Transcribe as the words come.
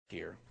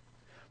here.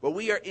 Well,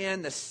 we are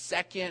in the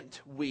second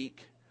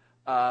week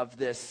of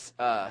this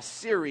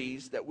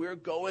series that we're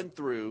going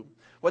through,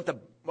 what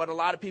a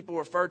lot of people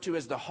refer to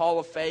as the Hall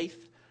of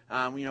Faith.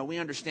 We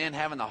understand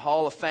having the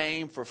Hall of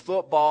Fame for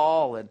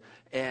football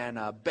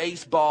and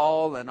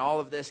baseball and all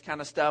of this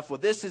kind of stuff. Well,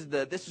 this is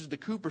the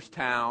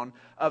Cooperstown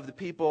of the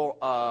people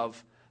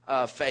of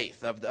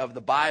faith, of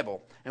the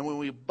Bible. And when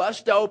we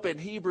bust open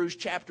Hebrews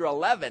chapter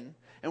 11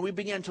 and we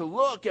begin to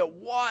look at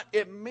what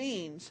it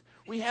means,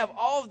 we have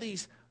all of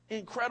these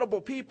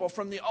incredible people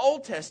from the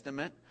Old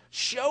Testament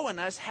showing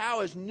us how,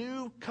 as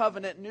New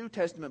Covenant, New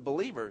Testament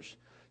believers,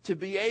 to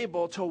be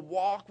able to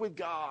walk with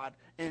God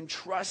and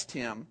trust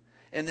Him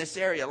in this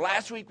area.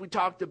 Last week we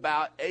talked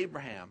about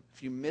Abraham.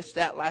 If you missed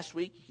that last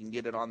week, you can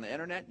get it on the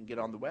internet and get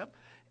it on the web.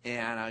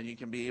 And you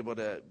can be able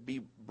to be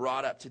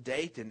brought up to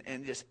date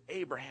and just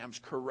Abraham's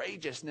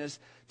courageousness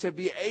to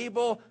be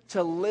able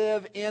to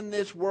live in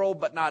this world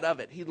but not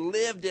of it. He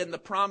lived in the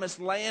promised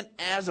land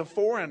as a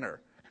foreigner.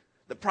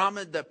 The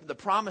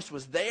promise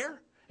was there.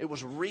 It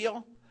was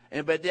real.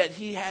 But yet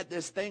he had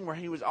this thing where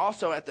he was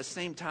also at the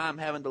same time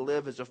having to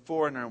live as a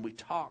foreigner. And we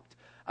talked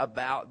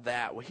about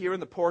that. Well, here in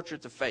the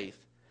Portraits of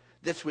Faith,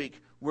 this week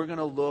we're going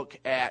to look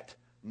at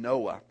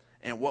Noah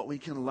and what we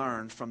can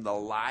learn from the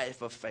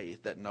life of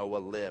faith that Noah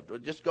lived. Well,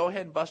 just go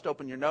ahead and bust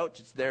open your notes.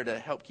 It's there to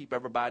help keep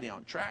everybody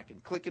on track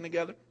and clicking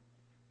together.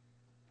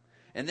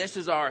 And this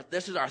is our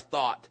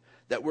thought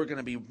that we're going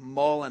to be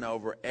mulling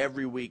over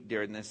every week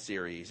during this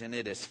series. And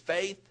it is: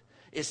 faith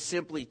is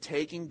simply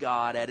taking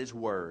God at His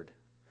word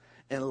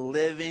and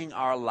living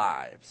our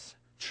lives,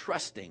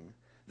 trusting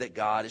that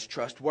God is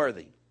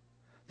trustworthy.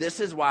 This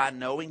is why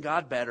knowing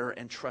God better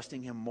and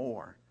trusting Him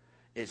more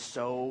is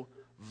so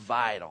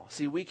vital.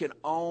 See, we can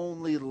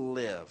only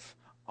live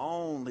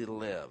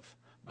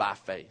by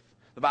faith.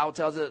 The Bible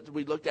tells us,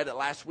 we looked at it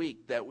last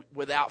week, that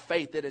without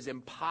faith it is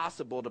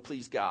impossible to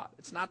please God.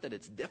 It's not that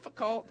it's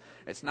difficult.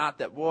 It's not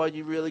that, boy,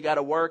 you really got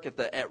to work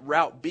at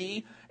route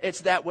B.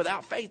 It's that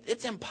without faith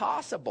it's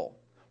impossible.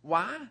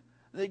 Why?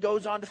 And it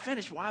goes on to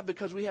finish. Why?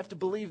 Because we have to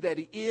believe that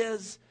He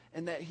is,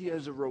 and that He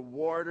is a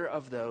rewarder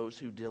of those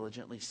who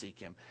diligently seek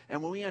Him.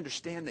 And when we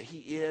understand that He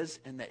is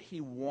and that He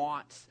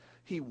wants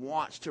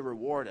to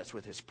reward us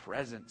with His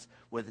presence,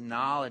 with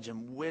knowledge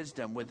and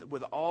wisdom,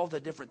 with all the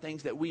different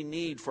things that we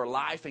need for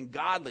life and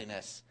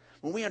godliness.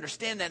 When we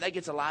understand that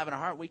gets alive in our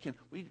heart, we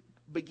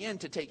begin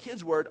to take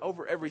His word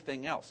over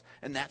everything else.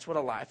 And that's what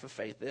a life of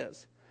faith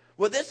is.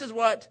 Well, this is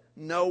what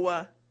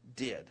Noah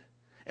did.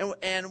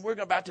 And we're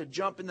about to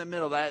jump in the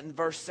middle of that in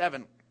verse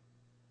 7.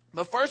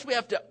 But first we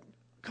have to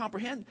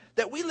comprehend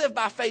that we live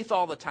by faith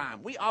all the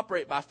time. We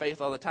operate by faith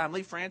all the time.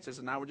 Lee Francis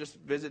and I were just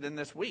visiting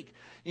this week.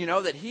 You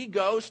know that he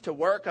goes to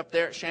work up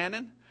there at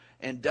Shannon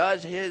and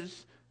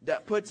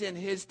puts in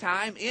his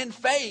time in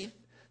faith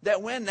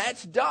that when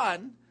that's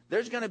done,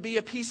 there's going to be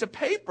a piece of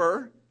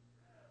paper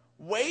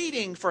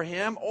waiting for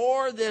him,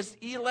 or this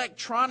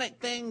electronic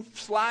thing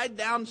slide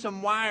down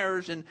some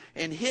wires and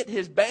hit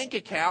his bank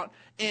account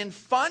and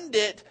fund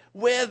it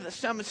with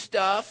some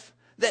stuff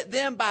that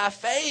then by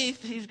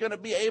faith he's going to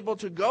be able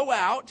to go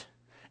out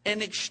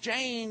and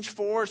exchange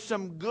for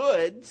some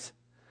goods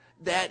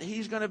that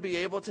he's going to be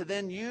able to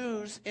then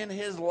use in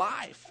his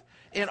life.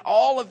 And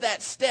all of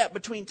that step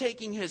between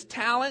taking his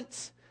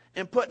talents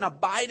and putting a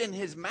bite in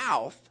his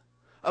mouth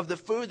of the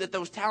food that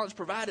those talents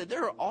provided,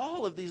 there are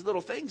all of these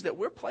little things that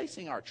we're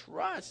placing our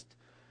trust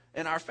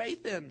and our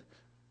faith in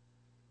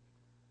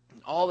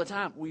all the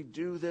time. We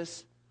do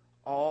this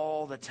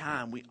all the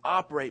time. We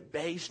operate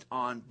based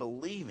on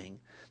believing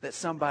that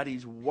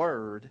somebody's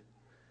word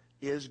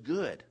is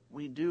good.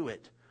 We do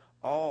it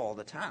all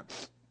the time.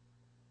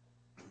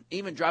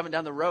 Even driving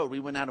down the road, we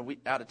went out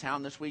of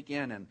town this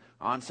weekend and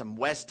on some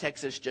West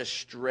Texas, just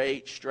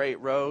straight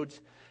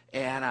roads.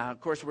 And of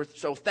course, we're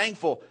so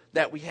thankful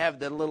that we have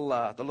the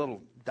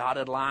little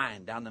dotted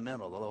line down the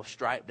middle, the little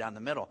stripe down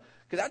the middle.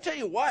 Because I tell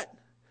you what,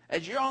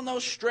 as you're on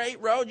those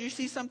straight roads, you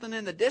see something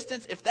in the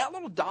distance. If that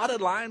little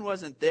dotted line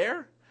wasn't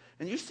there,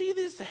 and you see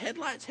these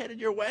headlights headed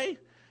your way,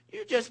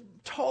 you're just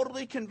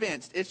totally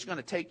convinced it's going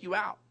to take you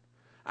out.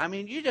 I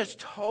mean, you're just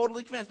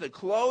totally convinced. The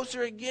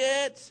closer it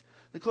gets,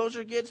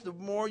 the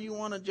more you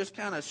want to just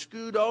kind of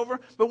scoot over.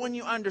 But when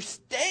you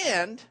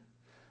understand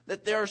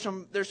that there's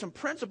some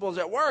principles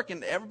at work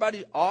and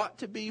everybody ought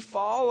to be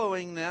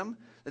following them,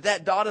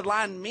 that dotted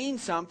line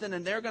means something,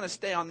 and they're going to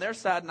stay on their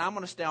side and I'm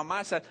going to stay on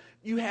my side,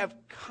 you have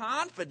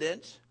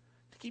confidence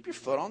to keep your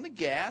foot on the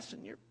gas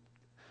and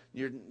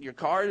your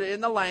car in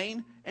the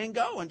lane and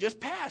go and just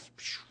pass,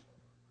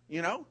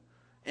 and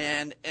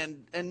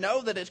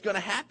know that it's going to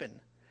happen.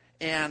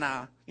 And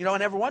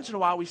and every once in a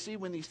while we see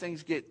when these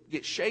things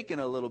get shaken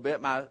a little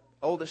bit. My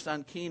oldest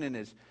son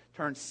Keenan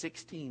turns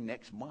 16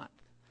 next month.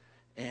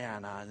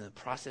 And in the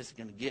process is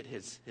going to get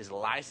his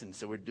license.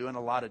 So we're doing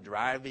a lot of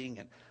driving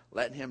and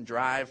letting him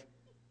drive.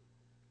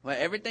 Well,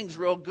 everything's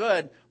real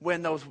good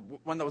when those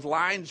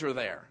lines are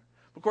there.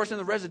 Of course, in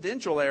the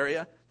residential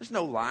area, there's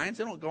no lines.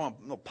 They don't go and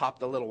they'll pop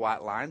the little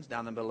white lines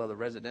down the middle of the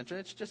residential.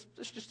 It's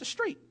just a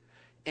street.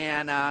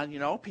 And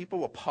people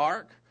will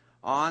park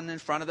on in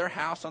front of their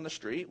house on the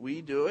street.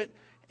 We do it.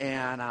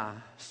 And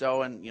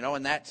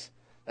and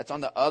that's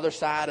on the other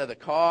side of the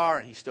car,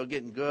 and he's still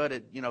getting good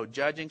at,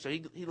 judging. So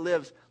he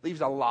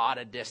leaves a lot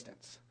of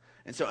distance.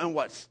 And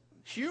what's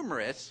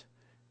humorous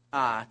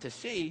to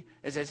see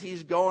is as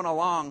he's going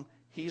along,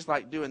 he's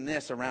like doing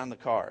this around the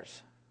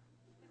cars.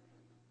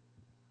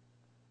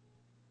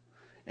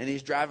 And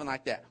he's driving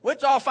like that. Well,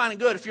 it's all fine and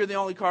good if you're the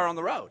only car on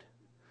the road.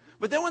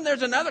 But then when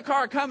there's another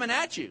car coming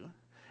at you,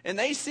 and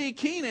they see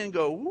Keenan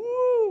go,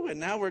 woo, and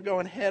now we're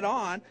going head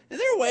on, and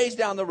they're ways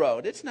down the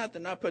road.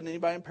 They're not putting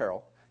anybody in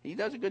peril. He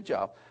does a good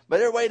job. But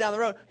they're way down the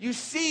road. You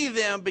see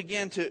them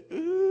begin to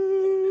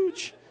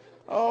ooch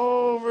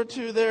over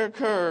to their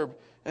curb,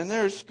 and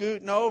they're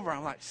scooting over.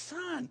 I'm like,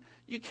 son,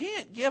 you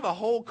can't give a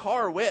whole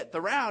car width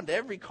around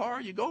every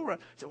car you go around.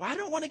 So, well, I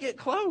don't want to get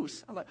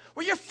close. I'm like,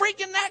 well, you're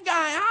freaking that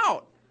guy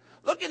out.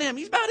 Look at him.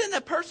 He's about in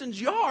that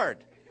person's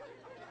yard.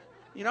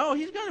 He's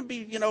going to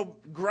be,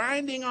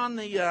 grinding on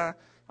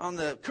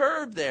the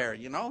curb there.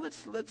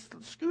 Let's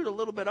scoot a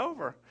little bit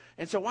over.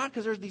 And so why?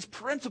 Because there's these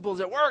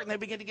principles at work, and they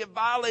begin to get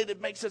violated.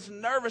 It makes us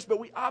nervous, but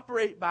we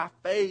operate by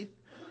faith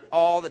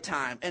all the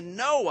time. And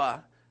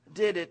Noah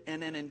did it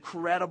in an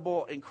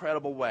incredible,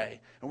 incredible way.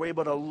 And we're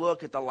able to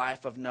look at the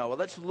life of Noah.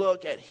 Let's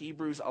look at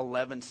Hebrews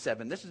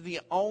 11:7. This is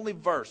the only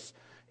verse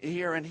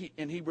here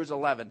in Hebrews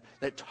 11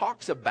 that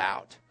talks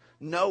about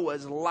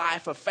Noah's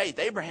life of faith.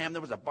 Abraham,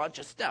 there was a bunch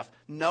of stuff.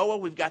 Noah,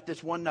 we've got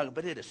this one nugget,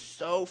 but it is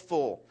so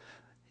full.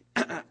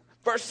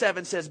 Verse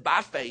 7 says,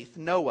 by faith,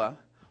 Noah,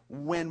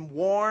 when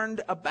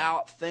warned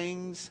about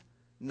things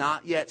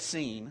not yet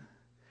seen,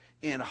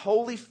 in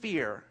holy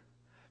fear,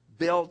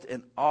 built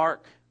an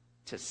ark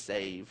to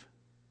save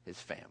his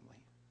family.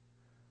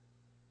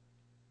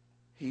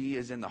 He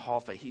is in the hall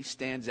of faith. He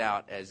stands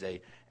out as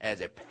a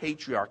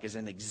patriarch, as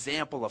an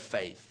example of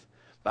faith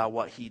by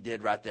what he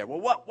did right there. Well,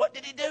 what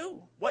did he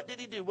do? What did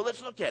he do? Well,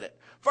 let's look at it.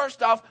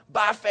 First off,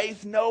 by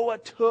faith, Noah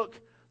took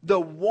the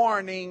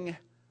warning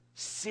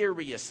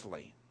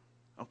seriously.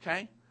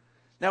 Okay?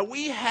 Now,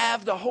 we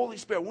have the Holy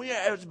Spirit. We,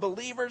 as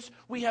believers,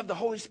 we have the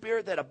Holy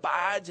Spirit that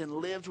abides and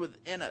lives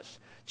within us.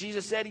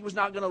 Jesus said he was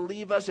not going to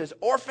leave us as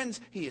orphans.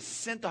 He has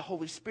sent the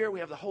Holy Spirit. We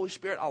have the Holy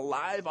Spirit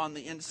alive on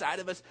the inside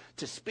of us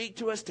to speak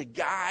to us, to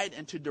guide,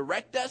 and to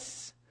direct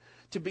us,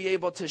 to be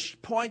able to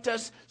point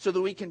us so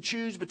that we can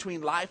choose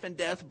between life and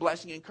death,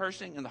 blessing and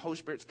cursing, and the Holy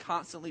Spirit's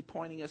constantly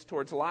pointing us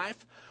towards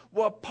life.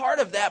 Well, part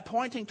of that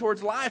pointing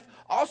towards life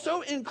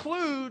also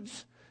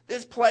includes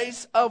this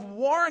place of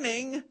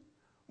warning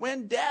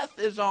when death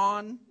is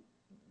on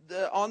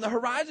the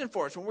horizon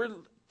for us, when we're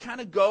kind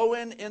of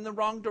going in the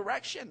wrong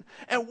direction.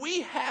 And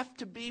we have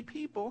to be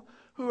people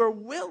who are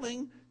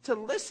willing to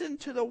listen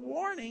to the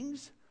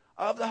warnings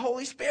of the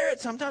Holy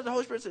Spirit. Sometimes the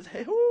Holy Spirit says,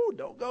 hey,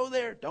 don't go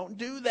there, don't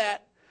do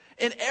that.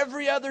 And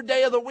every other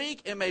day of the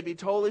week, it may be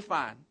totally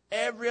fine.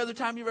 Every other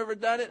time you've ever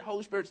done it,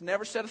 Holy Spirit's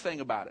never said a thing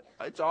about it.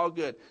 It's all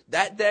good.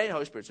 That day,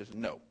 Holy Spirit says,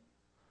 no.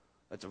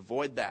 Let's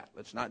avoid that.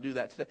 Let's not do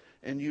that today.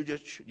 And you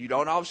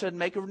don't all of a sudden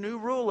make a new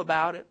rule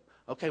about it.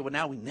 Okay, well,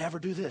 now we never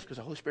do this because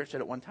the Holy Spirit said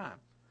it one time.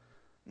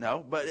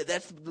 No, but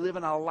that's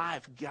living a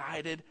life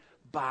guided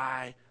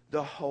by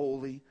the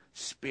Holy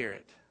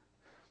Spirit.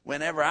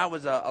 Whenever I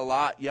was a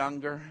lot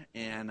younger,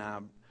 and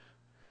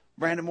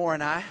Brandon Moore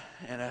and I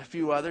and a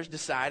few others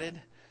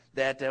decided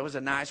that it was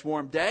a nice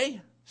warm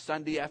day,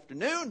 Sunday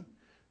afternoon,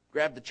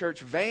 grabbed the church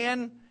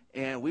van,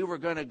 and we were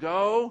going to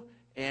go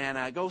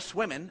and go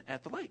swimming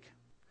at the lake.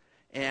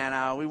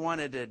 And we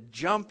wanted to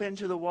jump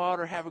into the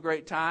water, have a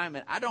great time.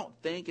 And I don't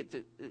think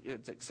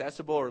it's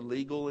accessible or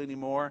legal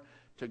anymore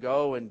to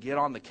go and get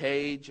on the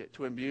cage at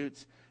Twin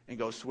Buttes and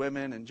go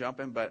swimming and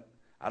jumping. But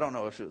I don't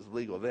know if it was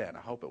legal then. I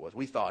hope it was.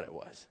 We thought it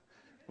was.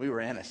 We were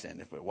innocent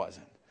if it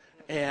wasn't.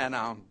 And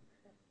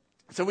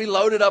so we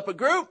loaded up a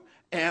group,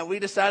 and we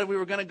decided we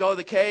were going to go to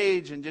the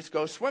cage and just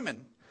go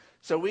swimming.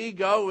 So we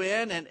go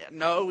in, and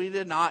no, we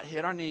did not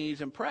hit our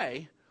knees and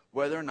pray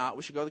whether or not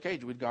we should go to the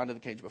cage. We'd gone to the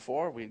cage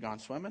before. We'd gone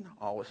swimming.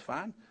 All was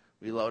fine.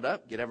 We load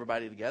up, get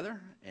everybody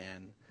together,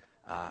 and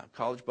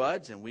college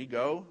buds, and we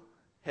go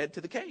head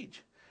to the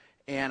cage.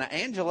 And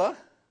Angela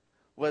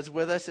was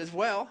with us as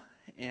well,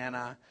 and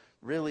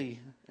really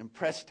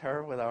impressed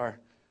her with our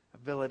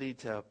ability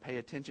to pay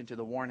attention to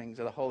the warnings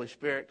of the Holy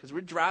Spirit, because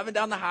we're driving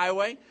down the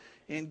highway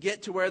and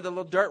get to where the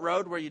little dirt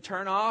road where you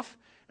turn off.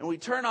 And we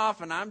turn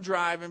off, and I'm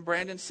driving.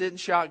 Brandon's sitting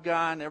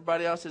shotgun.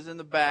 Everybody else is in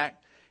the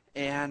back.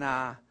 And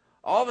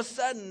all of a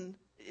sudden,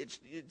 it's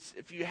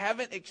if you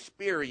haven't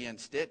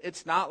experienced it,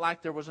 it's not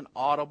like there was an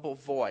audible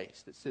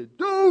voice that said,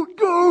 "Don't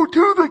go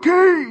to the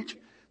cage."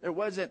 There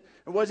wasn't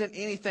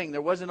anything.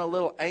 There wasn't a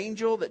little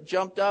angel that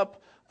jumped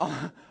up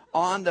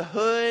on the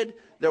hood.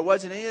 There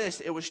wasn't any of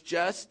this. It was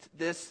just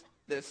this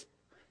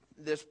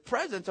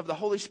presence of the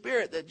Holy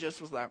Spirit that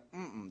just was like,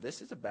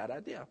 this is a bad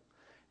idea.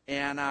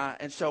 And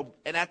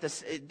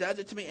it does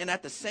it to me. And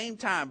at the same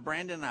time,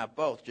 Brandon and I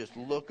both just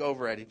look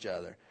over at each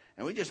other.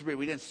 And we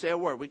didn't say a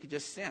word. We could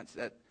just sense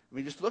that.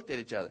 We just looked at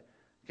each other.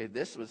 Okay,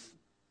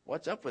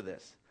 what's up with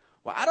this?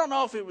 Well, I don't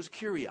know if it was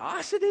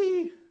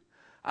curiosity.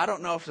 I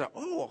don't know if it's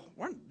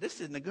this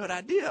isn't a good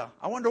idea.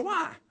 I wonder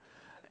why.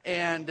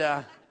 And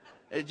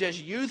it's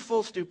just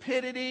youthful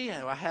stupidity,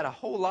 and I had a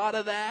whole lot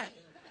of that.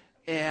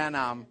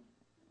 And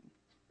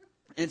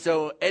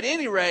so at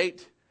any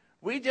rate,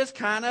 we just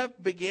kind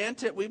of began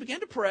to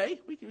pray.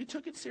 We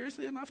took it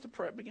seriously enough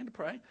to begin to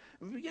pray.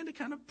 And we began to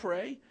kind of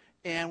pray,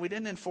 and we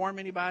didn't inform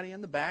anybody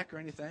in the back or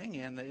anything,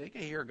 and they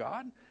could hear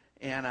God.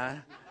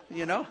 And,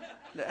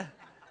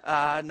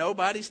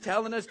 nobody's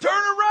telling us, turn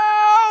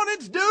around,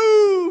 it's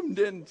doomed.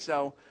 And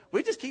so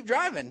we just keep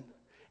driving.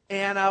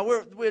 And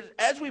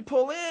as we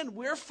pull in,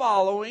 we're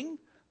following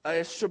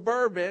a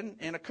Suburban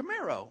and a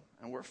Camaro,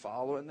 and we're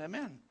following them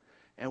in.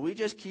 And we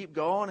just keep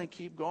going and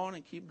keep going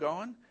and keep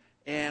going.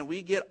 And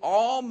we get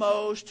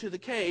almost to the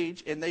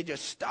cage, and they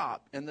just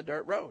stop in the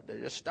dirt road. They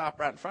just stop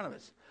right in front of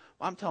us.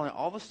 Well, I'm telling you,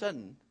 all of a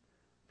sudden,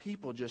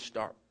 people just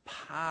start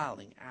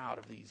piling out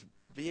of these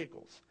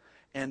vehicles.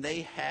 And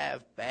they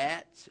have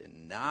bats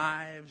and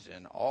knives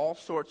and all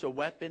sorts of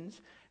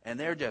weapons, and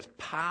they're just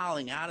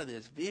piling out of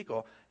this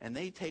vehicle, and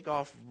they take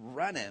off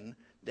running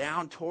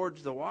down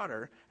towards the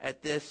water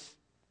at this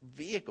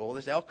vehicle,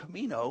 this El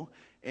Camino,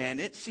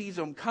 and it sees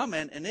them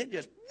coming, and it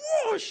just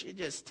whoosh, it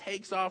just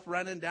takes off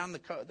running down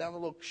the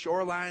little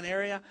shoreline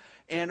area,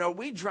 and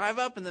we drive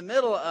up in the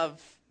middle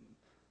of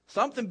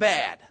something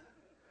bad.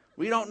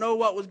 We don't know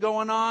what was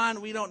going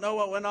on. We don't know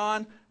what went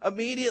on.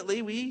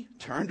 Immediately, we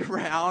turned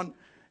around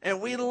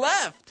and we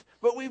left.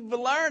 But we've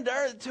learned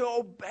to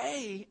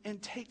obey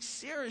and take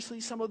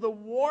seriously some of the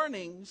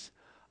warnings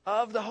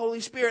of the Holy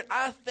Spirit.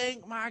 I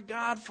thank my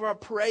God for a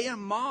praying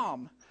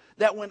mom,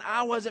 that when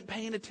I wasn't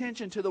paying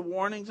attention to the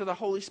warnings of the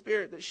Holy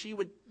Spirit, that she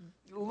would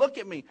look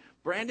at me.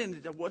 Brandon,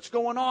 what's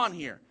going on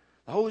here?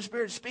 The Holy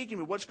Spirit is speaking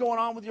to me. What's going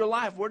on with your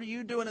life? What are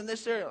you doing in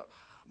this area?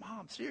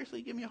 Mom,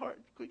 seriously, give me a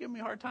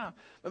hard time.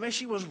 But man,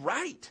 she was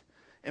right.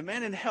 And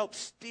man, it helped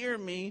steer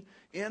me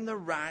in the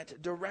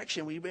right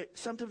direction.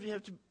 Sometimes we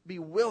have to be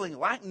willing,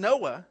 like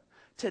Noah,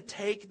 to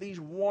take these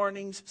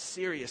warnings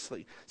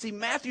seriously. See,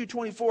 Matthew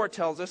 24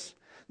 tells us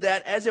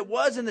that as it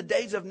was in the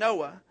days of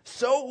Noah,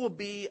 so it will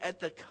be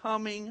at the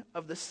coming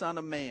of the Son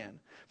of Man.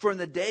 For in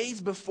the days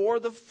before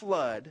the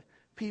flood,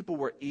 people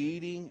were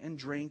eating and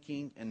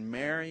drinking and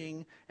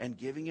marrying and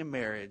giving in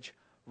marriage,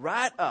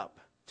 right up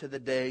to the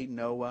day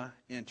Noah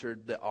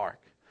entered the ark.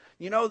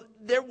 You know,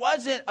 there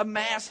wasn't a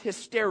mass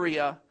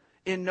hysteria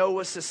in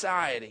Noah's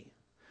society.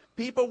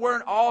 People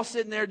weren't all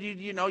sitting there,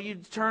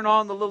 you'd turn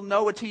on the little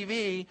Noah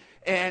TV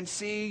and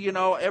see,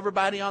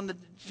 everybody on the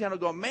channel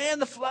going, man,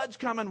 the flood's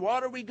coming.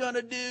 What are we going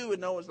to do?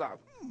 And Noah's like,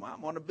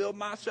 I'm going to build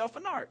myself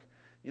an ark.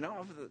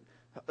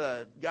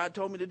 If God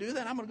told me to do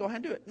that, I'm going to go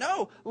ahead and do it.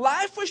 No,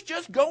 life was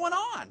just going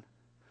on.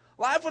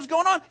 Life was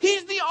going on.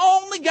 He's the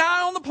only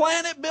guy on the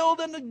planet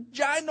building a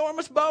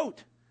ginormous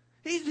boat.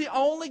 He's the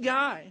only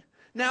guy.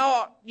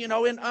 Now,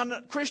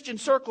 in Christian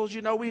circles,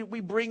 we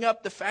bring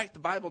up the fact the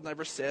Bible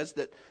never says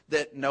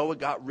that Noah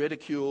got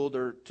ridiculed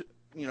or,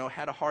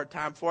 had a hard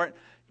time for it.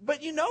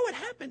 But it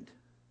happened.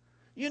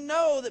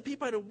 That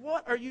people had,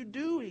 what are you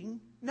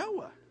doing,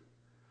 Noah?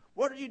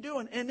 What are you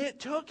doing? And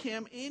it took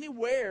him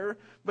anywhere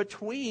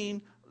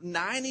between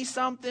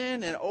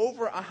 90-something and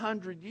over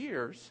 100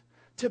 years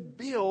to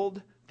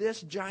build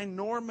this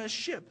ginormous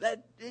ship.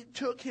 That it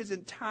took his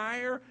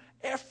entire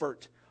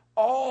effort,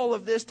 all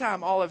of this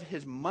time, all of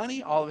his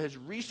money, all of his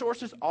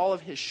resources, all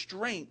of his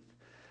strength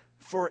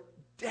for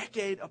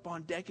decade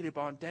upon decade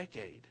upon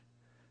decade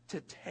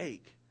to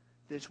take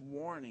this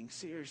warning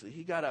seriously.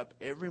 He got up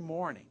every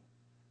morning,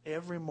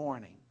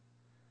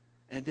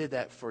 and did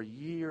that for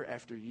year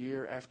after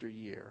year after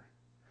year.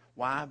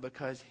 Why?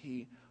 Because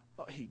he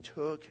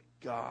took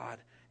God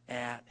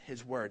at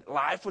his word.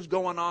 Life was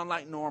going on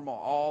like normal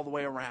all the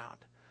way around.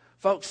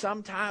 Folks,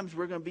 sometimes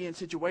we're going to be in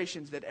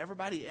situations that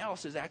everybody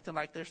else is acting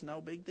like there's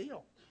no big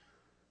deal.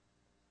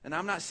 And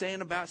I'm not saying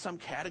about some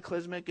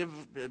cataclysmic,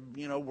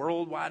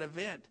 worldwide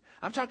event.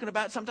 I'm talking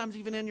about sometimes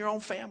even in your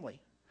own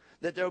family,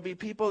 that there will be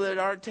people that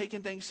aren't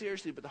taking things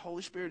seriously, but the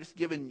Holy Spirit has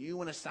given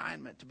you an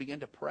assignment to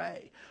begin to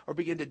pray or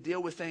begin to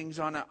deal with things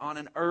on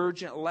an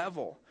urgent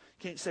level.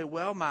 You can't say,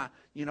 well, my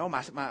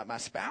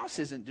spouse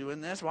isn't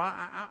doing this. Well,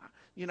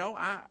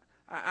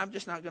 I'm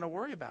just not going to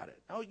worry about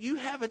it. Oh, you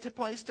have a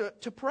place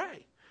to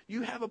pray.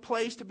 You have a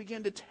place to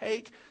begin to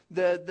take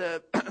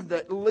the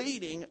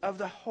leading of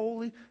the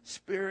Holy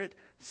Spirit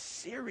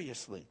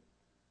seriously.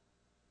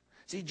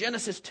 See,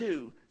 Genesis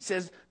 2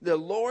 says the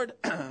Lord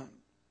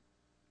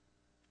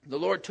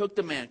took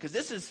the man,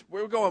 because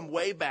we're going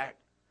way back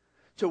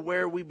to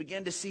where we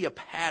begin to see a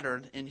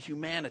pattern in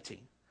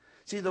humanity.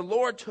 See, the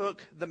Lord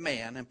took the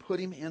man and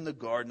put him in the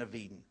Garden of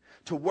Eden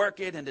to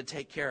work it and to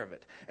take care of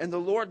it. And the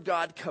Lord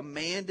God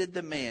commanded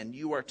the man,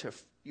 you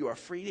are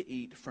free to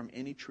eat from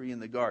any tree in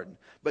the garden,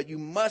 but you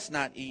must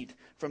not eat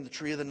from the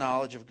tree of the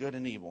knowledge of good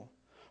and evil.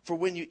 For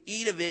when you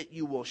eat of it,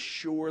 you will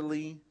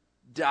surely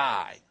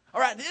die. All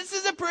right, this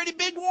is a pretty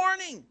big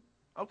warning,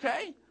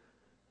 okay?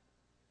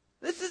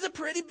 This is a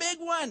pretty big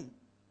one.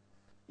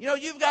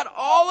 You've got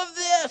all of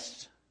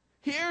this.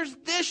 Here's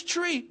this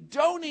tree.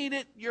 Don't eat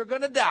it. You're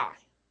going to die.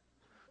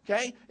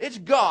 Okay? It's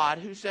God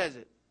who says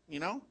it.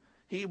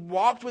 He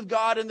walked with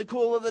God in the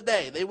cool of the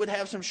day. They would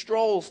have some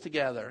strolls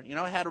together.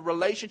 Had a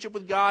relationship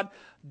with God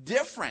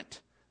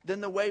different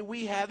than the way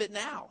we have it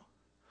now.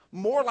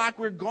 More like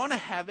we're going to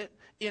have it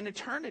in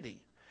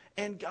eternity.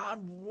 And God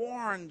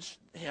warns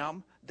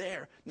him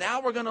there.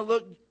 Now we're going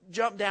to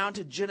jump down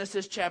to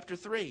Genesis chapter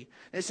 3.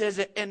 It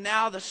says, and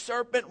now the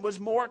serpent was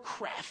more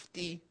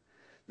crafty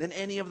than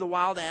any of the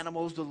wild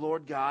animals the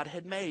Lord God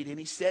had made. And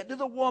he said to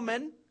the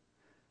woman,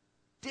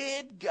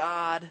 did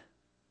God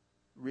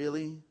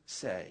really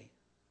say,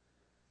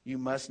 you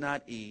must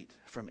not eat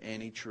from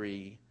any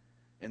tree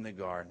in the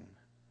garden?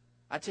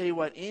 I tell you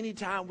what,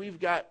 anytime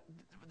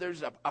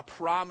there's a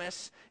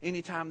promise,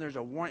 anytime there's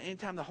a warning,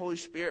 anytime the Holy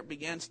Spirit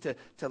begins to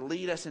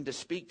lead us and to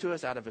speak to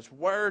us out of His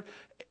Word,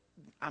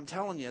 I'm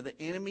telling you, the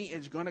enemy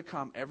is going to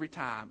come every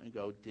time and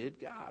go, did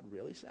God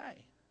really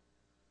say?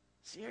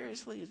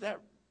 Seriously,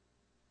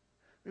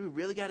 we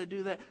really got to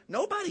do that?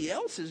 Nobody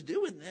else is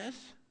doing this,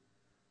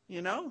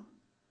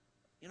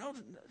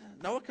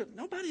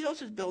 nobody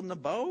else is building a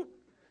boat.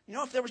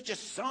 If there was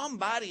just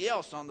somebody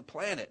else on the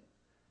planet,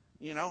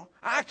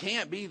 I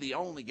can't be the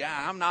only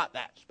guy. I'm not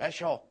that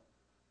special.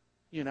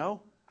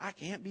 I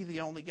can't be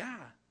the only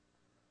guy.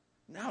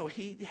 No,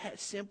 he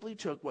simply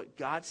took what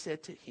God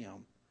said to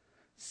him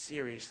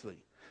seriously.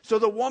 So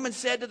the woman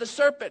said to the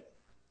serpent,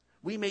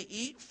 we may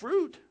eat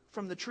fruit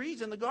from the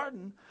trees in the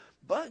garden,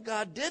 but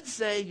God did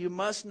say you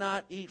must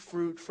not eat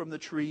fruit from the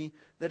tree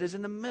that is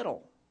in the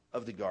middle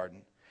of the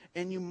garden,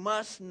 and you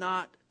must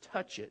not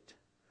touch it,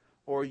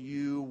 or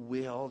you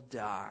will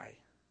die.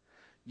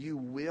 You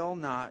will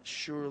not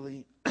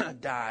surely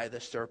die,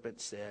 the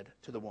serpent said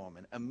to the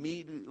woman.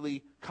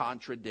 Immediately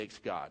contradicts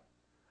God.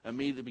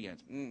 Immediately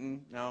begins,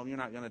 no, you're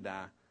not going to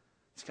die.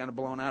 It's kind of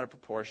blown out of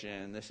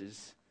proportion. This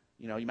is,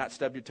 you might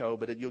stub your toe,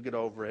 but you'll get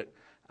over it.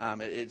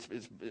 That's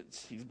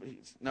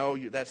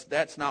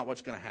not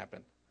what's going to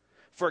happen.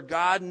 For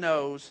God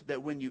knows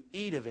that when you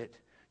eat of it,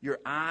 your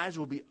eyes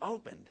will be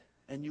opened,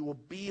 and you will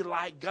be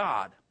like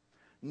God,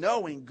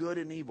 knowing good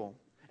and evil.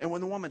 And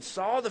when the woman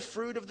saw the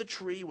fruit of the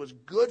tree was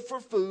good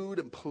for food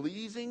and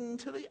pleasing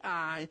to the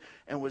eye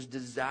and was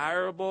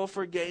desirable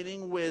for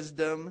gaining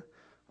wisdom,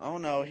 oh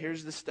no,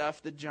 here's the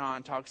stuff that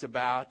John talks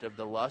about of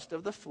the lust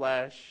of the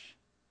flesh,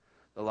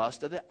 the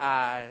lust of the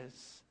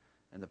eyes,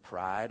 and the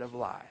pride of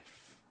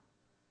life.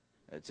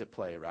 It's at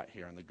play right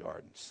here in the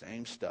garden.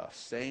 Same stuff,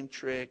 same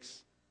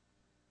tricks.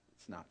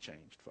 It's not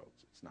changed,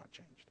 folks. It's not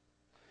changed.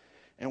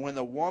 And when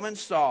the woman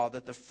saw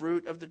that the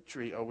fruit of the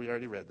tree, we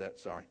already read that,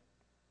 sorry.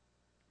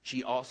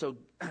 She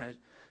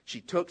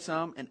took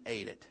some and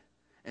ate it,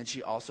 and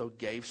she also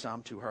gave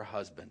some to her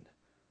husband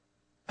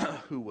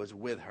who was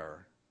with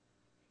her,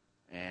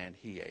 and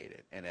he ate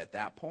it. And at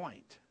that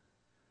point,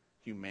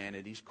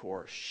 humanity's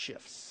course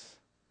shifts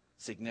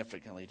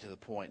significantly to the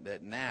point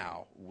that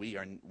now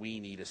we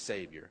need a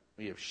Savior.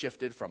 We have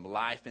shifted from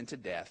life into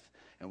death,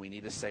 and we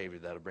need a Savior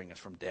that will bring us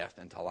from death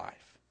into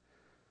life.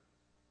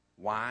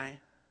 Why?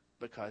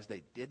 Because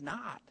they did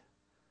not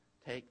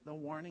take the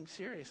warning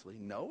seriously.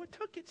 Noah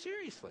took it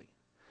seriously.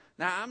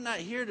 Now, I'm not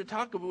here to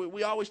talk about,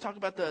 we always talk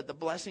about the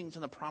blessings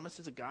and the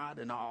promises of God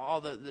and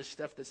all the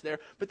stuff that's there,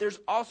 but there's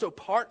also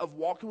part of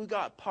walking with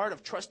God, part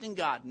of trusting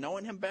God,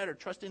 knowing Him better,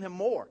 trusting Him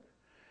more,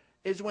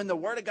 is when the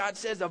Word of God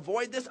says,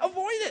 avoid this,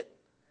 avoid it.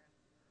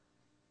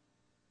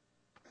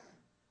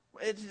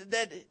 It's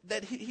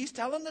that He's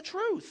telling the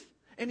truth,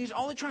 and He's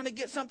only trying to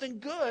get something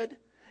good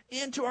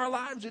into our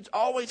lives. It's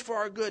always for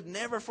our good,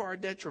 never for our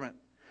detriment.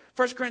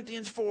 1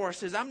 Corinthians 4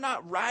 says, I'm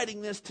not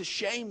writing this to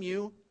shame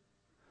you,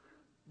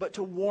 but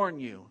to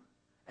warn you,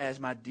 as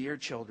my dear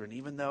children,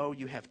 even though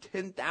you have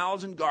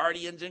 10,000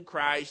 guardians in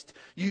Christ,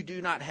 you do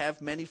not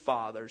have many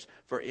fathers,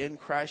 for in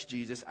Christ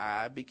Jesus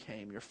I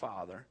became your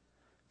father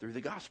through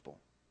the gospel.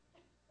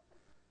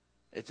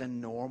 It's a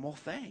normal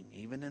thing,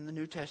 even in the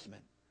New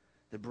Testament,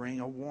 to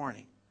bring a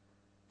warning.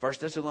 1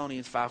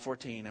 Thessalonians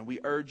 5:14, and we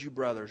urge you,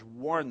 brothers,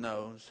 warn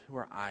those who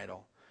are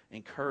idle.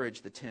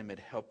 Encourage the timid,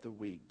 help the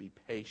weak, be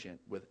patient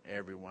with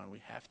everyone.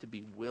 We have to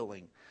be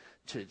willing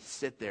to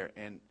sit there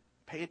and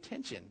pay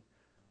attention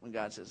when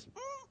God says,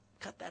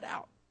 cut that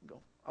out. Go,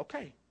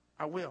 okay,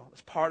 I will.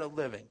 It's part of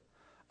living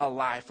a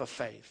life of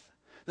faith.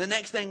 The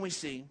next thing we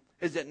see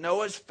is that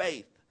Noah's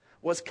faith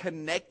was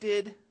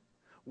connected.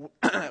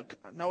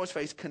 Noah's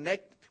faith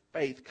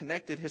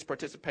connected his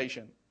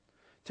participation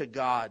to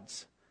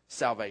God's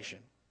salvation.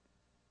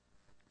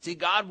 See,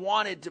 God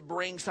wanted to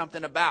bring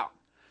something about.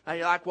 Now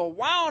you're like, well,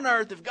 why on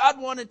earth, if God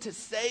wanted to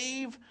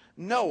save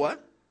Noah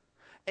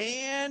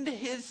and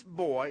his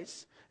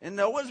boys, and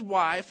Noah's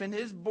wife and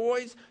his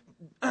boys'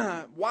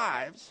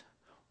 wives,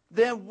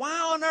 then why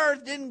on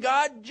earth didn't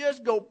God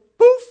just go,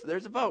 poof,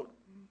 there's a boat?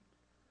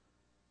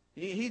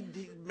 He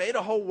made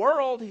a whole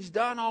world. He's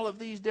done all of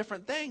these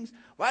different things.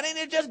 Why didn't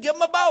He just give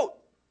them a boat?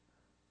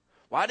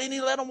 Why didn't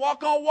He let them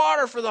walk on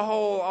water for the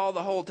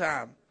whole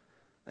time?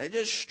 They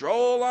just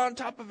stroll on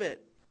top of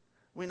it.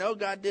 We know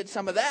God did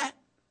some of that.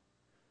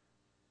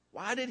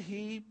 Why did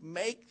He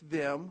make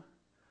them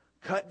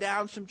cut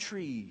down some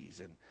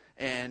trees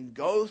and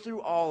go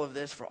through all of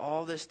this for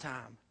all this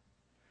time?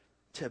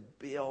 to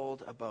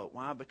build a boat.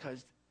 Why?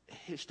 Because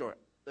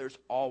there's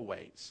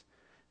always,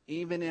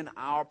 even in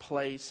our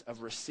place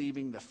of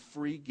receiving the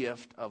free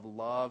gift of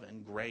love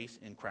and grace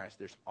in Christ,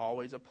 there's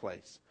always a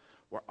place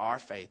where our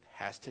faith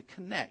has to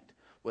connect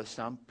with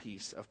some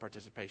piece of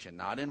participation.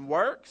 Not in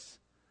works,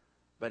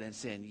 but in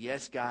saying,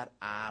 yes, God,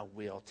 I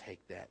will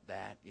take that.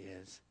 That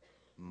is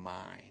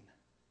mine.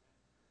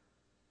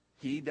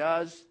 He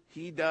does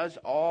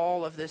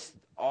all of this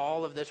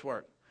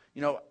work.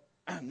 You know,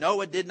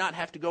 Noah did not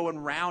have to go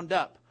and round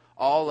up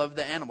all of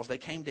the animals. They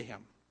came to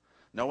him.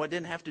 Noah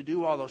didn't have to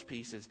do all those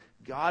pieces.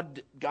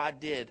 God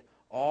did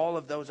all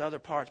of those other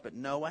parts, but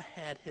Noah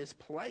had his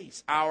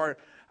place.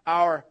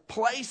 Our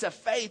place of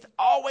faith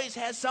always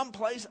has some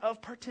place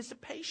of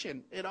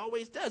participation. It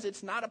always does.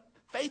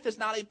 Faith is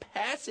not a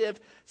passive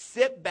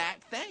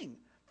sit-back thing.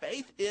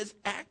 Faith is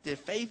active.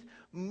 Faith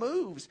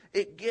moves.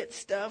 It gets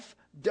stuff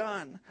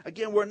done.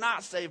 Again, we're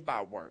not saved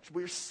by works.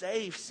 We're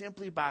saved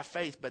simply by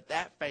faith, but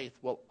that faith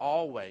will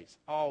always,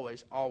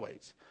 always,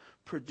 always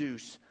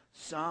produce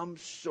some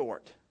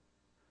sort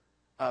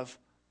of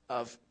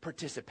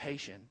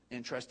participation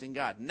in trusting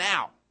God.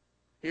 Now,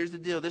 here's the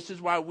deal. This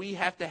is why we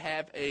have to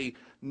have a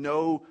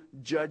no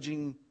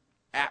judging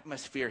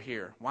atmosphere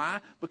here. Why?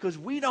 Because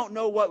we don't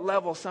know what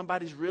level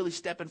somebody's really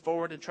stepping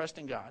forward and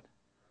trusting God.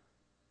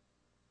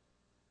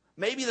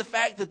 Maybe the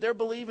fact that they're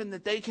believing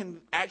that they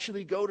can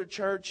actually go to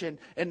church and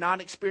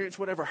not experience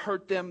whatever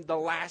hurt them the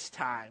last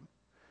time.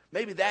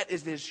 Maybe that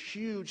is this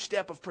huge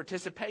step of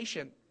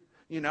participation,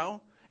 you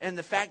know? And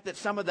the fact that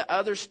some of the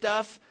other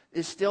stuff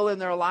is still in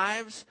their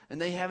lives and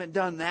they haven't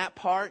done that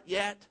part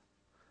yet,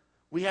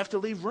 we have to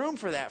leave room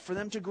for that, for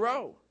them to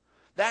grow.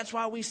 That's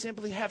why we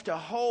simply have to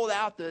hold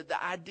out the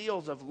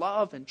ideals of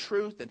love and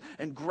truth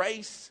and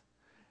grace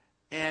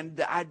and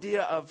the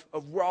idea of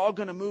we're all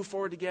going to move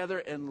forward together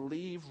and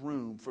leave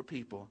room for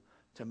people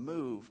to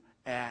move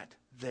at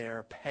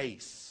their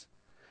pace.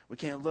 We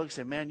can't look and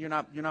say, man, you're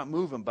not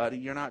moving, buddy.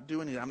 You're not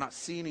doing anything. I'm not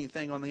seeing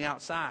anything on the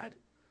outside.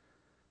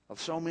 Well,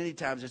 so many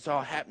times it's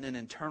all happening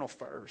internal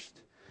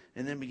first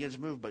and then begins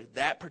to move. But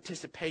that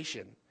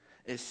participation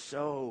is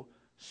so,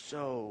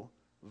 so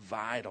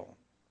vital.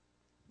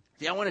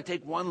 See, I want to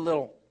take one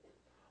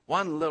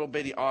little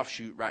bitty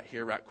offshoot right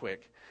here, right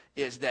quick,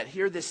 is that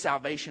here this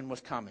salvation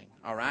was coming,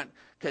 all right?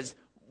 Because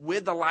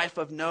with the life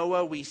of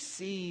Noah, we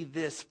see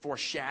this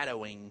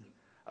foreshadowing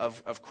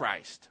of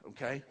Christ,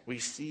 okay? We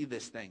see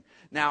this thing.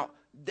 Now,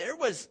 there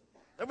was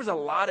a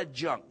lot of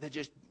junk that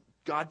just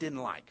God didn't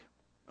like,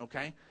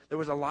 okay? There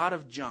was a lot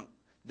of junk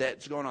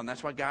that's going on.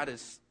 That's why God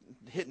is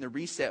hitting the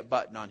reset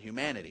button on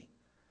humanity.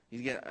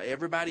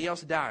 Everybody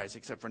else dies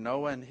except for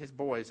Noah and his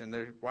boys and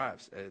their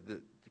wives.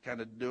 Kind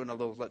of doing a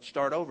little let's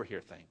start over here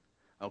thing,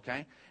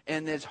 okay?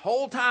 And this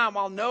whole time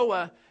while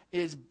Noah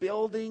is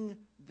building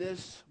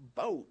this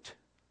boat,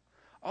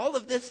 all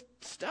of this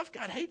stuff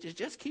God hates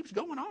just keeps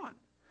going on.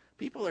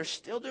 People are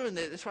still doing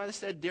this. That's why they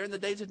said during the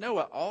days of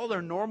Noah, all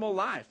their normal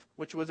life,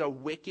 which was a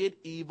wicked,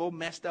 evil,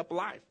 messed up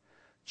life,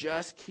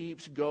 just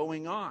keeps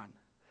going on.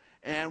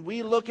 And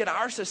we look at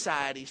our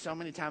society so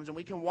many times and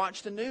we can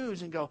watch the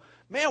news and go,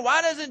 man,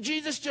 why doesn't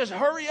Jesus just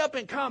hurry up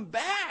and come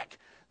back?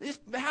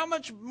 How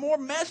much more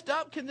messed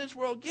up can this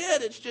world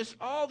get? It's just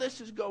all this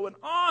is going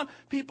on.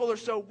 People are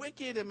so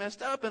wicked and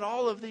messed up and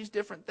all of these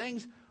different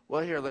things.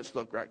 Well, here, let's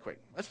look right quick.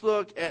 Let's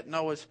look at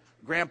Noah's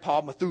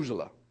grandpa,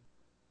 Methuselah.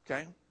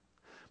 Okay?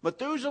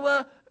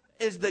 Methuselah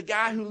is the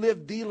guy who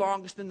lived the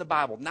longest in the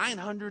Bible,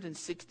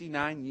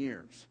 969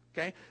 years.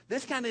 Okay?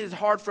 This kind of is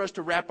hard for us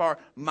to wrap our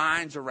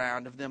minds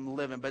around of them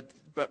living,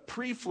 but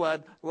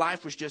pre-flood,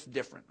 life was just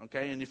different,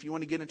 okay? And if you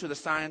want to get into the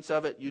science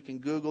of it, you can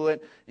Google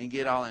it and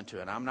get all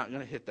into it. I'm not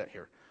going to hit that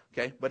here,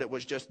 okay? But it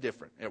was just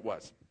different. It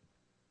was.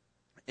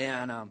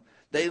 And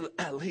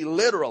he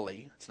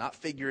literally, it's not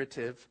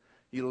figurative,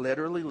 he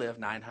literally lived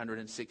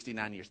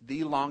 969 years,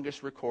 the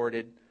longest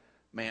recorded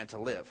man to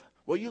live.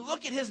 Well, you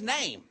look at his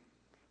name.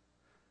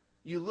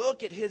 You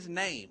look at his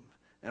name.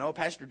 And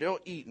Pastor Dale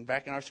Eaton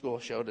back in our school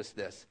showed us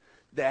this,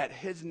 that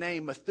his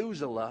name,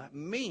 Methuselah,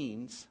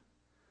 means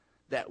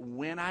that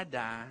when I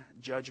die,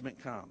 judgment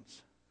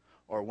comes.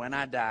 Or when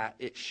I die,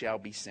 it shall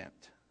be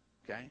sent.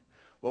 Okay?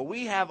 Well,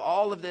 we have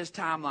all of this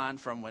timeline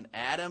from when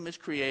Adam is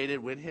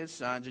created, when his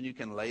sons, and you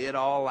can lay it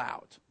all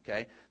out.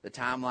 Okay? The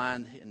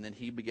timeline, and then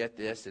he beget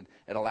this, and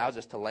it allows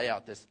us to lay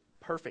out this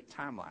perfect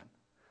timeline.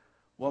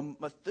 Well,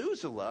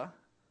 Methuselah,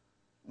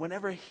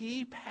 whenever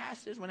he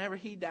passes, whenever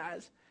he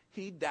dies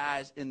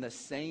in the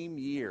same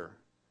year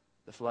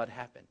the flood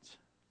happens.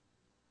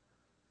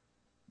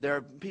 There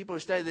are people who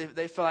say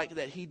they feel like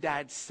that he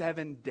died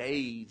 7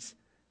 days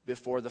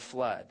before the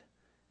flood,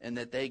 and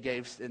that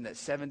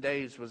 7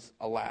 days was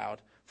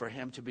allowed for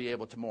him to be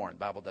able to mourn. The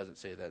Bible doesn't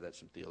say that. That's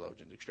some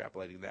theologians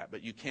extrapolating that.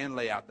 But you can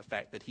lay out the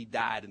fact that he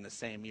died in the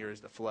same year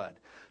as the flood.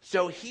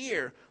 So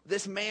here,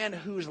 this man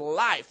whose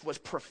life was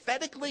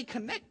prophetically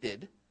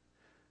connected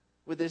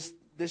with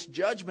this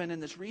judgment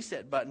and this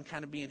reset button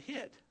kind of being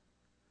hit,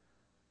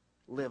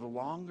 lived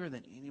longer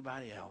than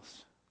anybody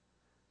else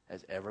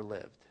has ever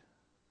lived.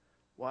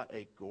 What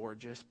a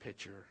gorgeous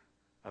picture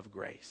of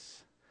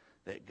grace.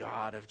 that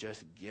God of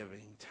just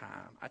giving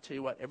time. I tell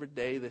you what, every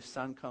day the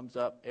sun comes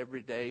up,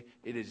 every day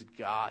it is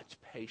God's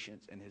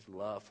patience and his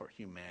love for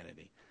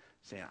humanity.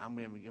 Saying, I'm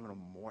going to be giving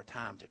them more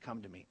time to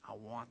come to me. I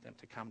want them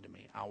to come to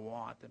me. I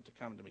want them to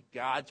come to me.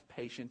 God's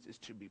patience is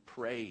to be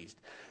praised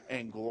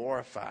and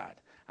glorified.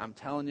 I'm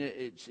telling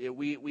you,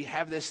 we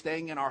have this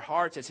thing in our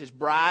hearts as his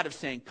bride of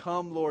saying,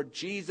 come, Lord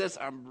Jesus,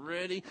 I'm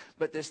ready.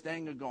 But this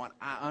thing of going,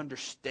 I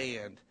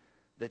understand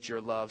that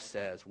your love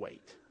says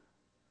wait.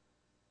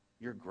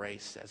 Your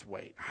grace says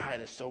wait.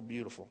 It is so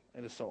beautiful.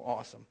 It is so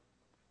awesome.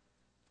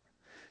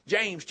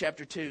 James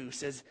chapter 2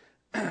 says,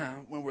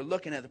 when we're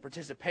looking at the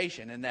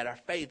participation and that our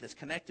faith is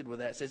connected with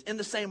that, it says, in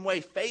the same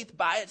way, faith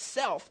by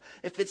itself,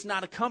 if it's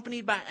not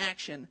accompanied by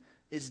action,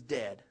 is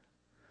dead.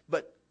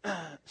 But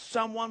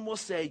someone will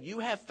say, you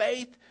have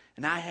faith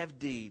and I have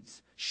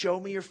deeds.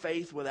 Show me your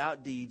faith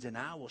without deeds and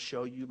I will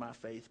show you my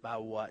faith by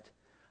what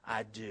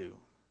I do.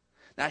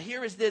 Now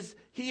here is this,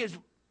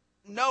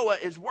 Noah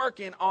is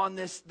working on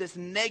this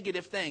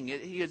negative thing.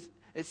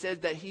 It says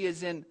that he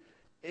is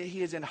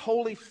in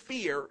holy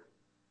fear,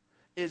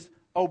 is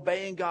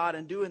obeying God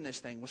and doing this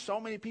thing. Well,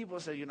 so many people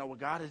say, well,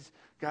 God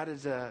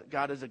is a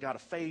God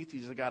of faith.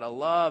 He's a God of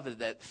love.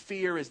 That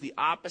fear is the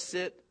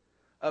opposite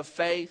of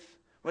faith.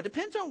 Well, it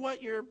depends on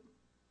what you're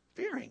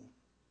fearing.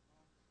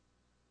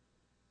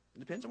 It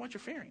depends on what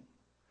you're fearing.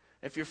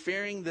 If you're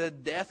fearing the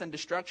death and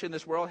destruction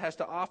this world has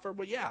to offer,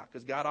 well, yeah,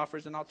 because God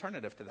offers an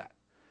alternative to that.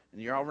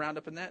 And you're all round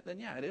up in that,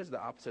 then yeah, it is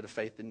the opposite of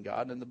faith in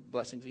God and the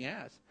blessings he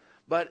has.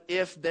 But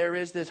if there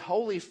is this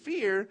holy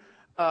fear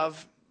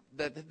of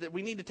that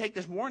we need to take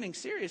this warning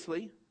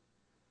seriously,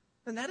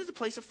 then that is a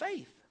place of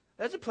faith.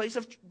 That's a place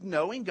of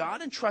knowing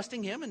God and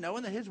trusting him and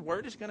knowing that his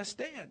word is going to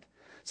stand.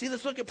 See,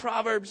 let's look at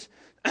Proverbs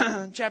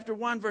chapter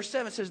 1, verse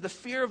 7. It says, the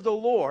fear of the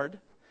Lord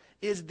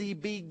is the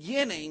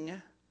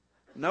beginning,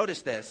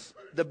 notice this,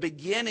 the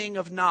beginning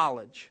of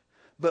knowledge.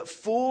 But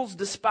fools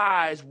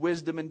despise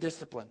wisdom and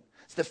discipline.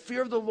 It's the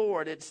fear of the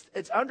Lord.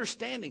 It's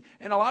understanding.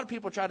 And a lot of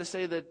people try to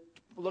say that,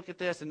 look at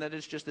this, and that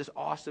it's just this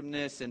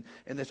awesomeness and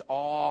this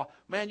awe.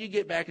 Man, you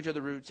get back into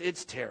the roots.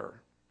 It's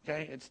terror.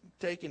 Okay? It's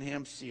taking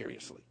him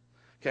seriously.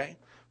 Okay?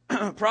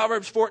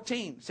 Proverbs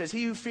 14 says,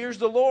 he who fears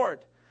the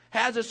Lord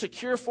has a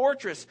secure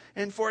fortress,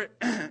 and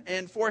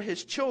for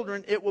his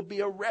children it will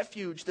be a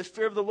refuge. The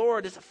fear of the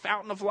Lord is a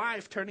fountain of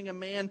life, turning a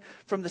man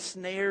from the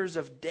snares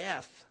of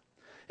death.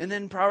 And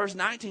then Proverbs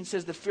 19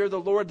 says the fear of the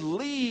Lord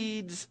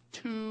leads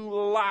to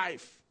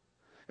life.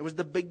 It was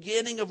the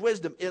beginning of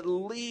wisdom. It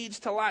leads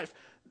to life.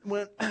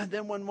 When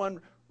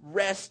one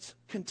rests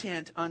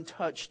content,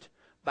 untouched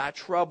by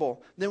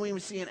trouble. Then we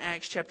see in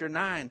Acts chapter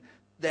 9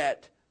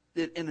 that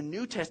in a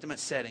New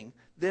Testament setting,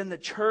 then the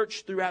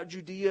church throughout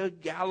Judea,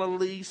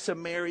 Galilee,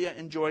 Samaria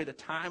enjoyed a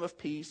time of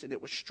peace, and it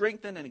was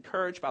strengthened and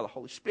encouraged by the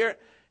Holy Spirit.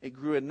 It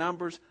grew in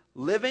numbers,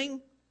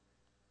 living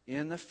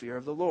in the fear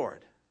of the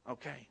Lord.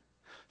 Okay.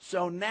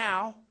 So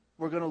now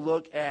we're going to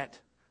look at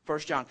 1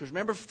 John. Because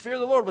remember, fear of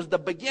the Lord was the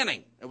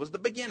beginning. It was the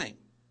beginning.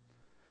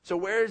 So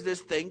where does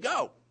this thing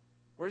go?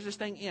 Where does this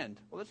thing end?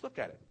 Well, let's look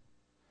at it.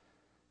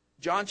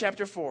 John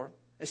chapter 4,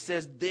 it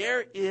says,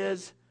 there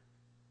is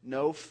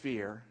no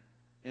fear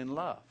in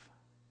love.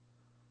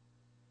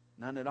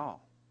 None at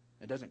all.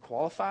 It doesn't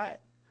qualify it.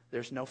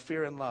 There's no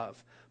fear in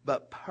love.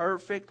 But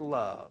perfect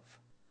love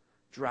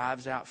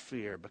drives out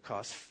fear,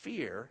 because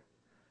fear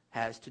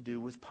has to do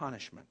with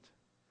punishment.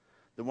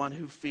 The one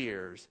who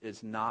fears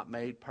is not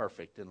made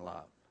perfect in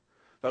love.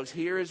 Folks,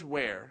 here is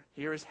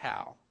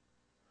how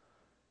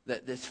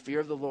that this fear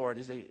of the Lord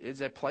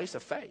is a place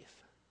of faith.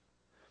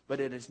 But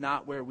it is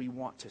not where we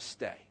want to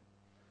stay.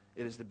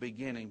 It is the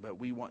beginning, but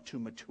we want to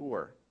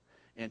mature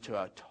into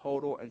a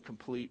total and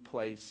complete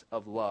place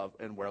of love,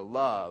 and where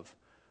love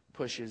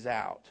pushes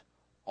out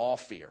all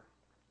fear.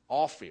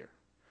 All fear.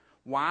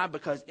 Why?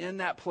 Because in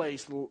that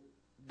place,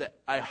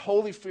 a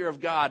holy fear of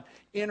God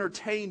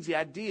entertains the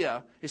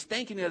idea, is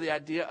thinking of the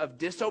idea of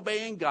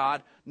disobeying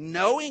God,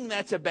 knowing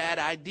that's a bad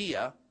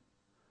idea,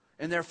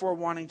 and therefore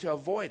wanting to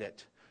avoid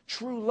it.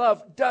 True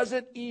love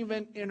doesn't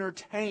even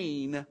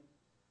entertain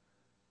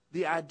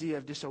the idea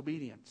of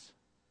disobedience.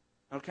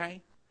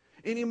 Okay?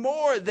 Any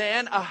more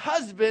than a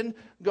husband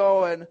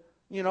going,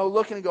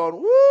 looking and going,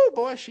 woo,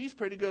 boy, she's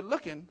pretty good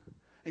looking.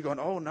 And going,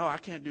 oh, no, I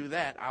can't do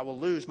that. I will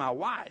lose my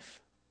wife.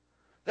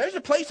 There's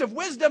a place of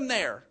wisdom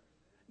there.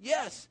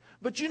 Yes.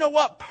 But you know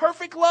what?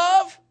 Perfect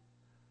love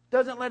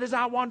doesn't let his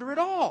eye wander at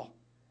all.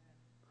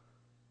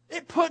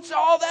 It puts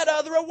all that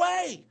other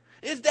away.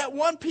 Is that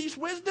one piece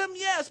wisdom?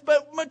 Yes.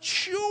 But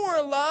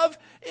mature love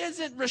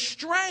isn't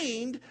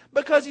restrained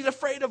because he's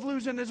afraid of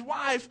losing his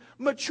wife.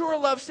 Mature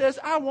love says,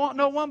 I want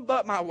no one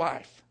but my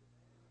wife.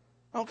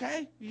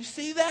 Okay? You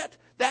see that?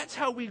 That's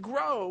how we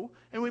grow.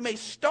 And we may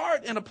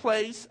start in a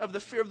place of the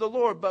fear of the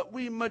Lord, but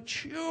we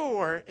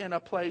mature in a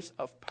place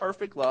of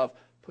perfect love,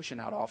 pushing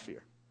out all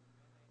fear.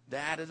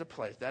 That is a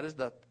place. That is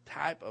the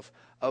type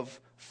of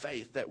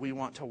faith that we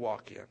want to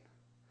walk in.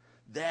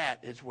 That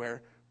is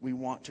where we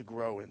want to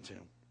grow into.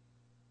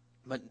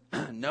 But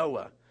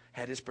Noah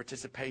had his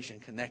participation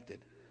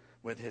connected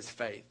with his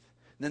faith.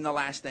 And then the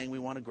last thing we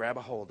want to grab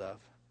a hold of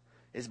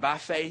is by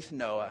faith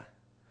Noah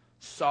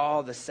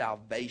saw the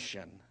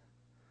salvation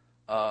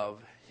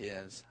of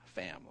his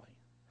family.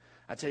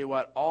 I tell you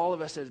what, all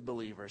of us as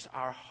believers,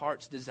 our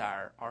heart's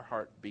desire, our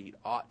heartbeat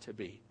ought to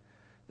be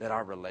that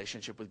our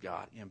relationship with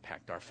God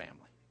impact our family.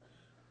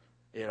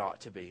 It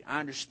ought to be. I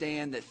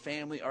understand that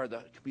family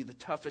can be the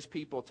toughest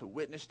people to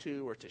witness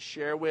to or to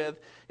share with.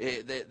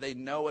 They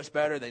know us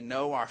better. They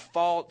know our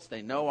faults.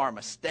 They know our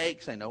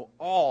mistakes. They know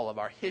all of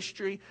our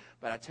history.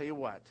 But I tell you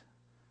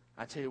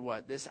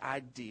what, this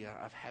idea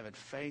of having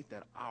faith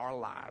that our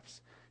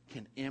lives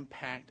can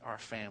impact our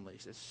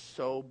families is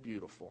so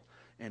beautiful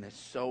and it's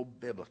so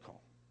biblical.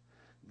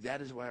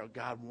 That is where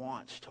God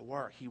wants to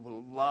work. He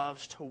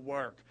loves to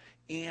work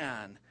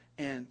in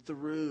and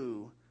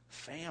through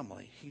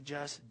family. He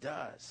just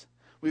does.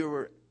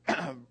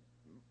 I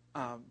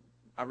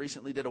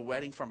recently did a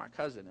wedding for my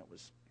cousin. It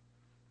was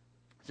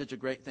such a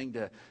great thing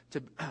to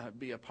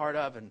be a part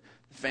of, and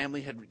the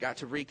family had got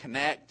to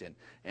reconnect,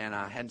 and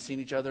hadn't seen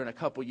each other in a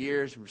couple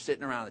years. We were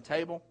sitting around the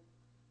table,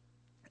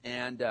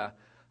 and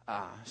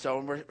so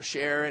we're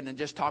sharing and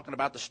just talking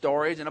about the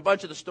stories, and a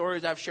bunch of the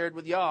stories I've shared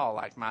with y'all,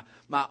 like my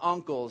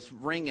uncle's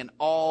wringing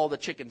all the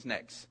chickens'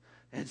 necks.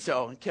 And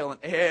so killing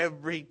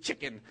every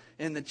chicken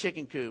in the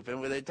chicken coop.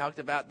 And they talked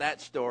about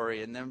that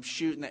story and them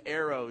shooting the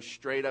arrows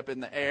straight up in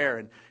the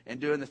air and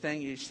doing the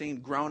thing you've seen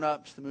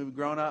Grown-Ups, the movie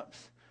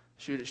Grown-Ups.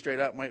 Shoot it straight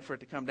up and wait for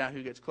it to come down.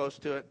 Who gets close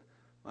to it?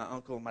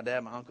 My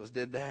dad, my uncles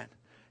did that.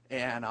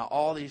 And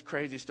all these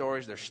crazy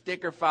stories. Their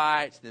sticker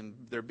fights,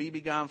 their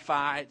BB gun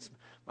fights.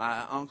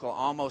 My uncle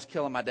almost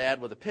killing my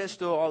dad with a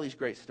pistol. All these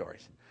great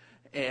stories.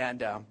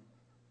 And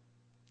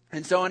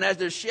so as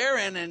they're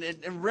sharing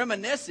and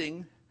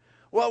reminiscing,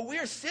 well,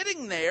 we're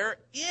sitting there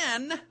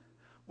in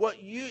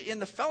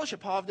the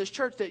fellowship hall of this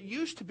church that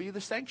used to be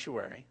the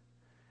sanctuary.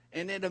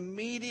 And it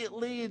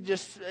immediately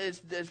just, as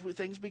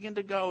things begin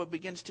to go, it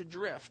begins to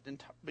drift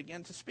and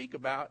begin to speak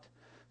about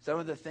some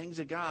of the things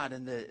of God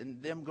and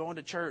them going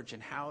to church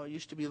and how it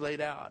used to be laid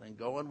out and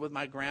going with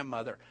my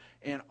grandmother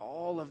and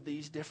all of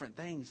these different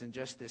things and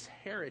just this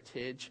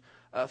heritage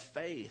of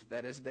faith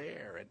that is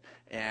there.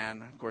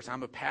 And of course,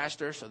 I'm a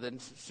pastor, so then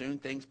soon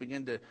things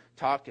begin to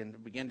talk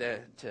and begin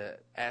to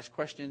ask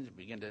questions and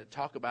begin to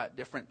talk about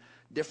different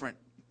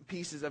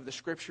pieces of the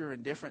Scripture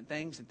and different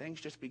things, and things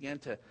just begin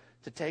to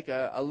take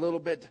a little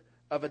bit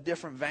of a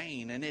different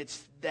vein. And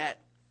it's that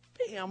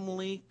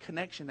family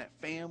connection, that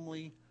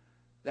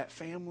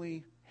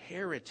family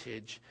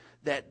heritage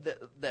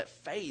that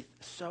faith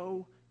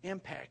so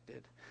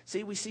impacted.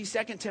 See, we see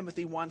 2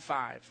 Timothy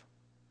 1:5.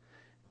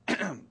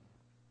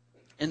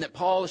 And that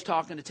Paul is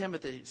talking to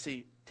Timothy,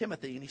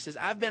 and he says,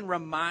 I've been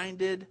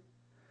reminded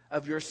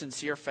of your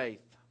sincere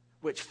faith,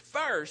 which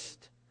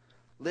first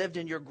lived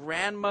in your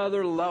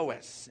grandmother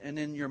Lois and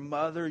in your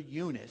mother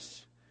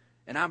Eunice,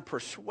 and I'm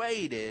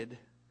persuaded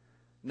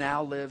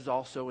now lives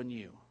also in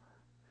you.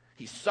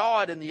 He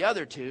saw it in the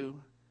other two,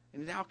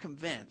 and he's now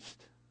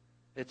convinced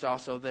it's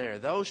also there.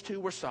 Those two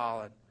were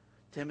solid.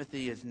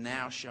 Timothy is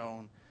now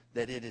shown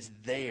that it is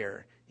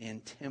there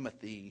in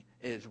Timothy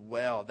as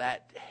well.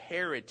 That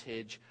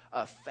heritage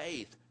of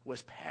faith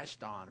was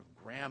passed on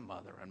of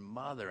grandmother and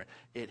mother.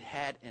 It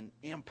had an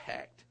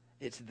impact.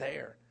 It's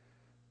there.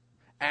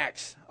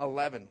 Acts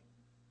 11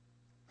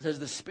 says,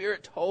 the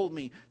Spirit told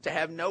me to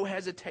have no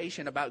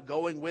hesitation about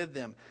going with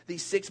them.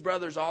 These 6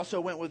 brothers also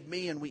went with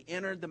me, and we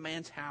entered the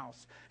man's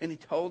house. And he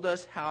told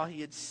us how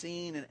he had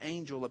seen an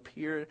angel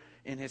appear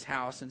in his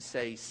house and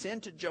say,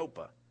 send to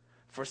Joppa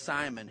for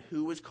Simon,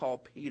 who is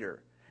called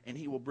Peter, and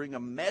he will bring a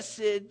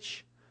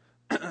message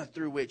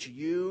through which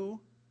you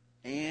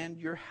and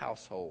your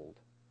household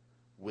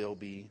will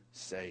be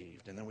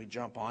saved. And then we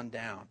jump on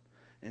down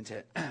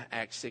into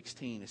Acts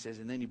 16. It says,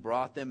 and then he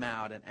brought them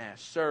out and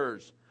asked,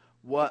 sirs,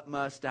 what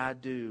must I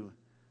do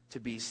to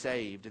be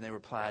saved? And they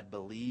replied,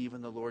 believe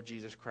in the Lord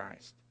Jesus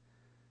Christ,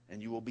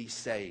 and you will be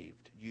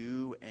saved,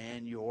 you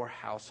and your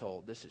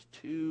household. This is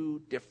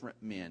 2 different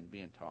men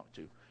being talked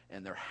to,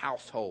 and their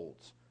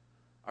households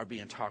are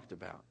being talked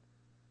about.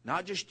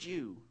 Not just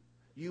you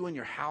and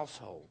your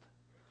household.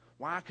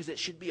 Why? Because it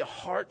should be a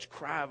heart's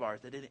cry of ours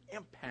that it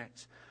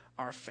impacts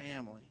our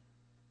family.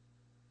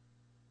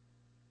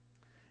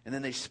 And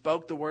then they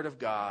spoke the word of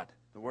God,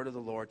 the word of the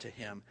Lord, to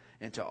him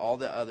and to all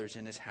the others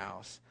in his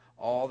house.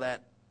 All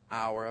that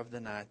hour of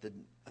the night,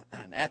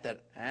 at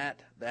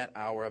that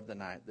hour of the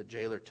night, the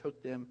jailer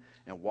took them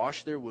and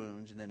washed their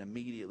wounds, and then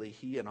immediately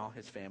he and all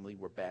his family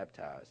were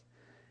baptized.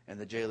 And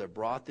the jailer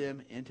brought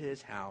them into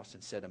his house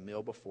and set a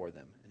meal before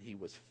them. And he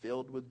was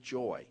filled with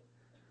joy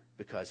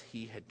because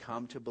he had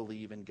come to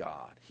believe in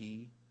God,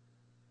 he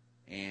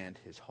and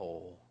his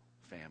whole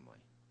family.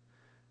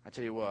 I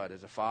tell you what,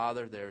 as a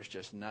father, there's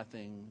just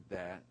nothing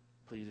that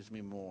pleases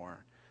me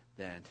more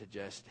than to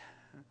just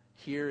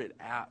hear it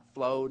out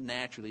flow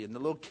naturally in the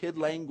little kid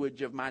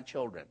language of my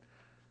children.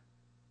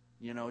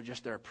 You know,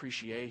 just their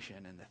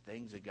appreciation and the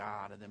things of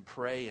God, and then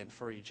praying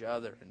for each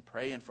other and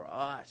praying for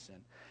us.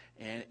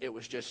 And it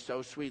was just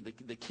so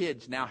sweet. The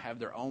kids now have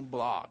their own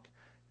blog.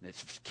 And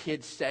it's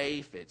kids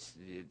safe.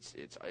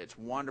 It's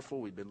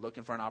wonderful. We've been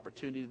looking for an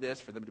opportunity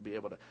for them to be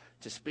able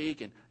to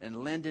speak.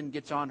 And Lyndon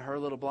gets on her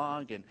little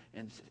blog and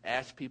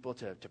asks people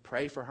to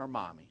pray for her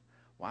mommy.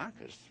 Why?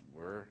 Because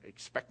we're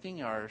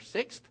expecting our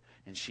 6th,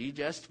 and she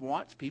just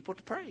wants people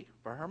to pray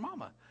for her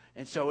mama.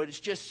 And so it's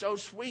just so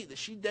sweet that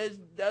she does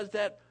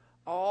that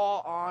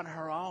all on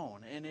her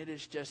own. And it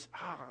is just,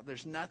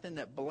 there's nothing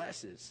that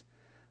blesses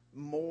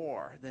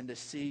more than to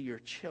see your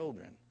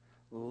children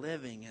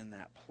living in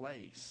that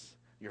place,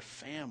 your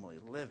family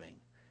living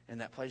in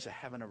that place of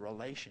having a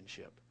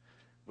relationship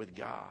with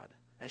God.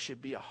 That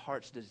should be a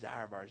heart's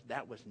desire of ours.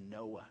 That was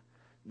Noah.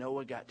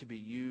 Noah got to be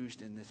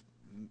used in this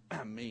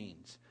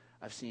means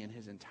of seeing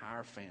his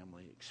entire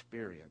family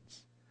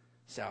experience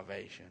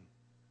salvation.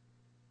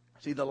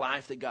 See, the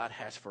life that God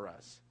has for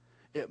us,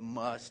 it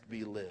must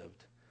be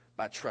lived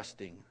by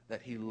trusting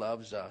that he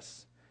loves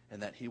us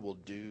and that he will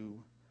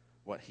do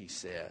what he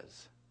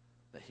says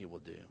that he will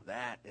do.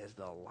 That is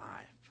the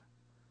life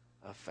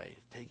of faith,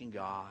 taking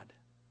God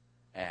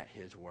at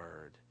his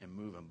word and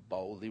moving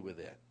boldly with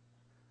it.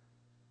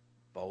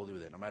 Boldly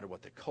with it, no matter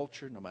what the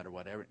culture, no matter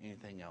whatever,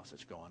 anything else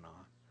that's going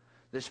on.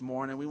 This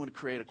morning, we want to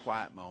create a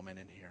quiet moment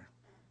in here.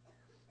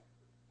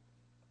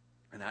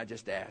 And I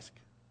just ask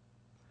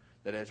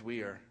that as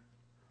we are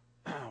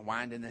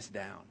winding this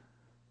down,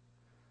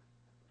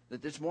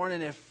 that this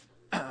morning, if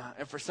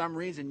for some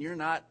reason you're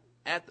not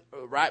at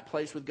the right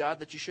place with God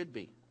that you should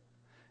be,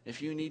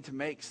 if you need to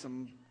make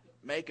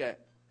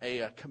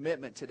a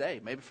commitment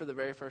today, maybe for the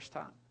very first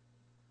time,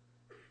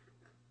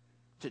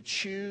 to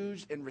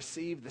choose and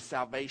receive the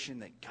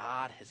salvation that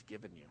God has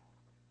given you.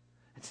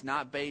 It's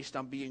not based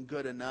on being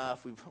good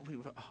enough. We've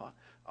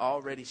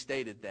already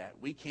stated that.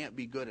 We can't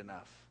be good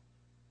enough.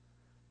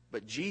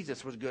 But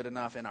Jesus was good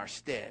enough in our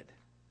stead.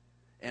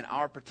 And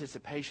our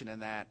participation in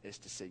that is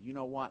to say, you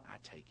know what? I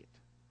take it.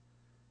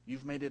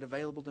 You've made it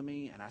available to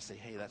me, and I say,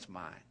 hey, that's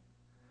mine.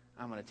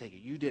 I'm going to take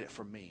it. You did it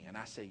for me, and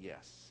I say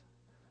yes.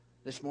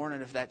 This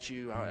morning, if that's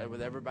you,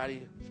 with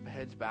everybody's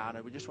heads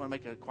bowed, we just want to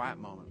make a quiet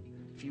moment.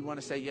 If you want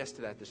to say yes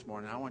to that this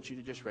morning, I want you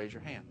to just raise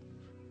your hand.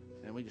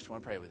 And we just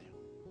want to pray with you.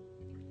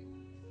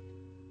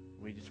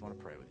 We just want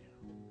to pray with you.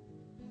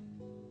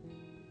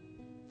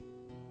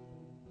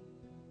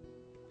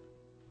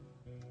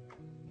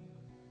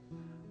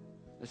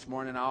 This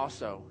morning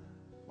also,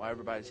 while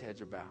everybody's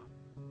heads are bowed,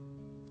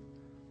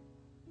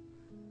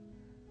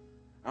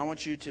 I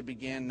want you to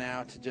begin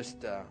now to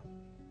just to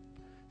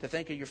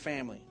think of your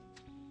family.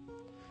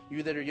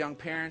 You that are young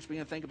parents,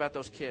 begin to think about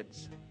those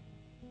kids.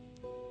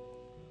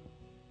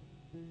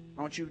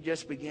 I want you to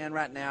just begin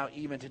right now,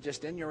 even to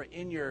just in your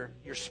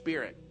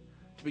spirit,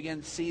 to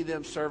begin to see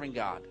them serving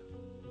God.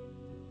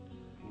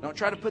 Don't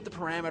try to put the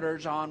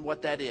parameters on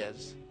what that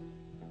is,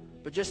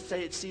 but just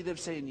see them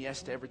saying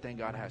yes to everything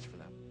God has for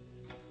them.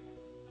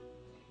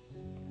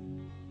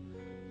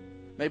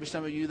 Maybe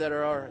some of you that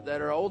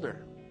are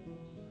older,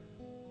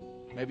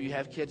 maybe you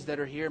have kids that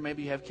are here,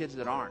 maybe you have kids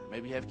that aren't.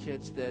 Maybe you have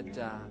kids that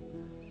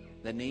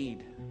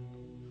need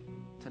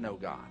to know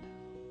God.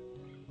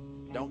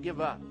 Don't give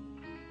up.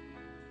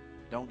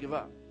 Don't give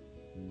up.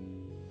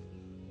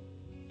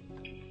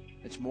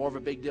 It's more of a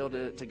big deal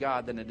to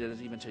God than it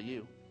is even to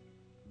you.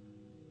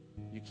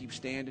 You keep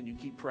standing, you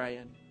keep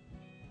praying,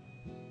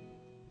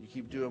 you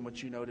keep doing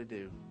what you know to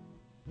do,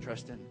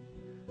 trusting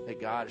that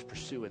God is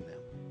pursuing them.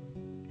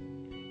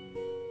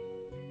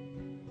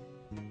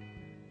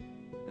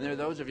 And there are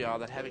those of y'all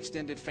that have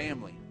extended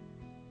family.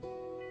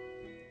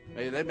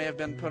 Maybe they may have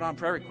been put on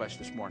prayer requests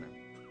this morning,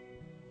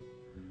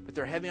 but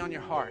they're heavy on your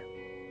heart.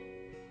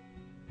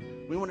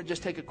 We want to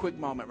just take a quick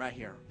moment right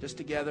here, just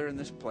together in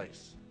this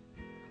place,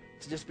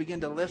 to just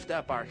begin to lift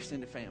up our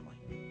extended family.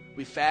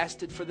 We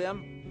fasted for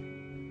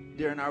them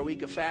during our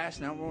week of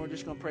fast. Now we're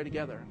just going to pray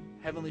together.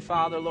 Heavenly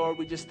Father, Lord,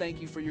 we just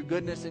thank you for your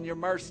goodness and your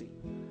mercy.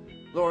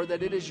 Lord,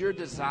 that it is your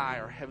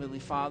desire, Heavenly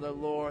Father,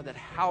 Lord, that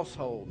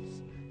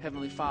households,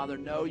 Heavenly Father,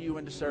 know you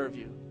and to serve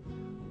you.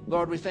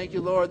 Lord, we thank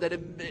you, Lord,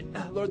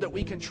 that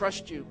we can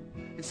trust you.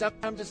 And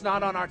sometimes it's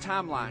not on our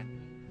timeline.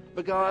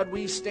 But God,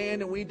 we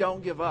stand and we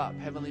don't give up,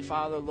 Heavenly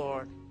Father,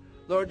 Lord.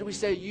 Lord, we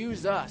say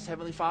use us,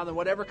 Heavenly Father, in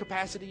whatever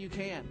capacity you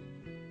can.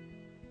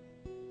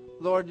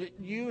 Lord,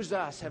 use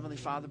us, Heavenly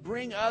Father.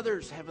 Bring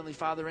others, Heavenly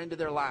Father, into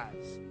their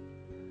lives.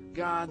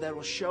 God, that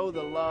will show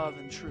the love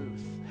and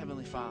truth,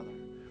 Heavenly Father.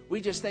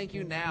 We just thank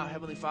you now,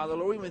 Heavenly Father.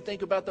 Lord, we even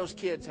think about those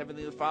kids,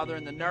 Heavenly Father,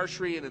 in the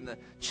nursery and in the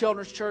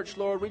children's church,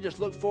 Lord. We just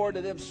look forward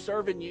to them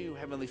serving you,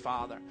 Heavenly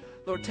Father.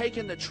 Lord,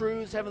 taking the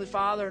truths, Heavenly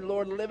Father, and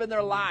Lord, living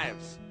their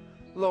lives,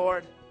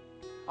 Lord,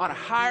 on a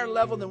higher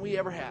level than we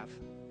ever have.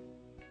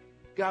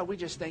 God, we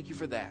just thank you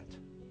for that.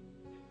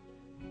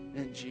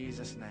 In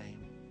Jesus' name.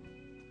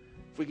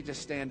 If we could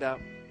just stand up,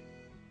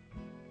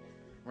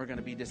 we're going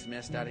to be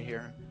dismissed out of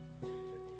here.